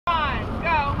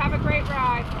Great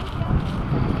ride.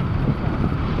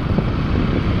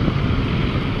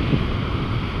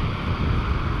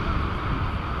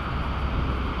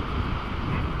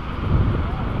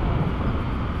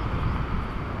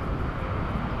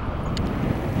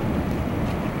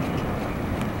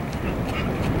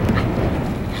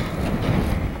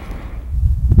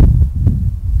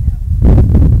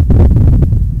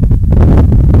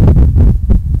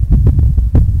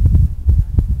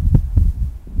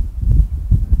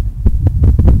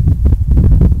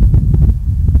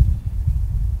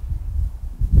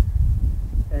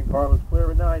 Car was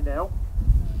clear at 9 now.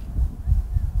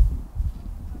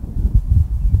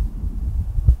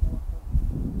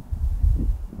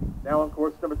 Now on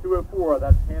course number 204,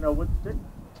 that's Hannah Woodeshick,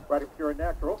 riding pure and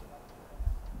natural.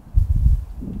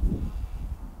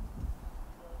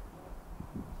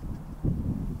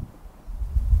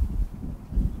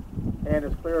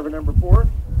 Hannah's clear over number 4,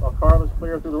 while Carla's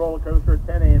clear through the roller coaster at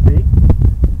 10 A and B.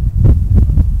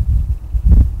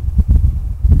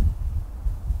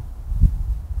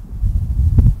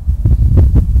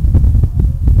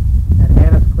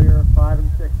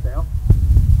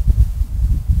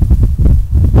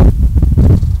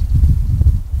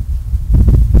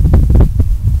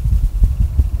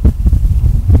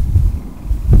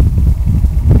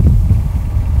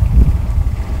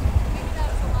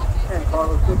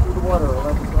 Carlos good through the water,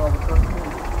 11, 12, and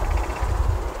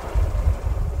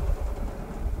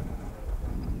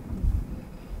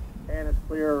 13. Hannah's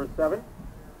clear 7,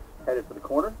 headed for the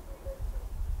corner.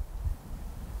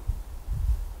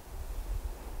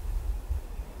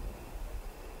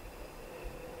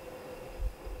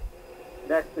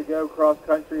 Next to go cross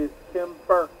country is Kim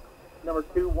Burke, number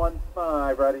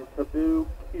 215, riding Taboo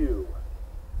Q.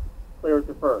 Clear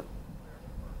to first.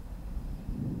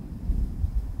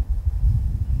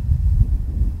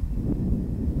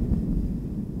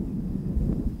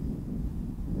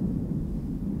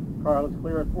 Carla's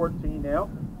clear at 14 now.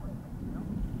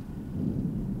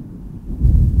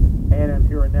 Hannah and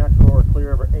Pure and Natural are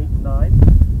clear over 8 and 9.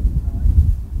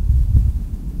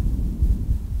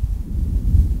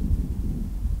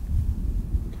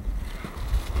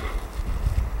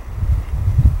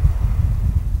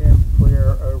 Tim's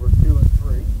clear over 2 and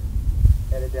 3.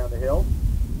 Headed down the hill.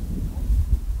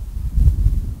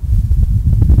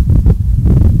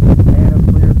 Hannah's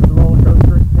clear through the roller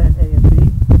coaster at 10 A and B.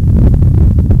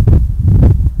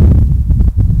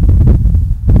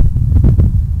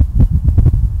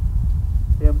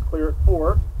 Clear at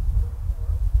 4.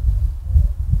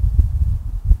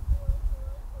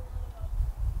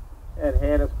 And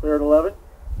Hannah's clear at 11.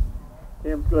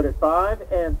 Tim's good at 5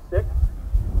 and 6.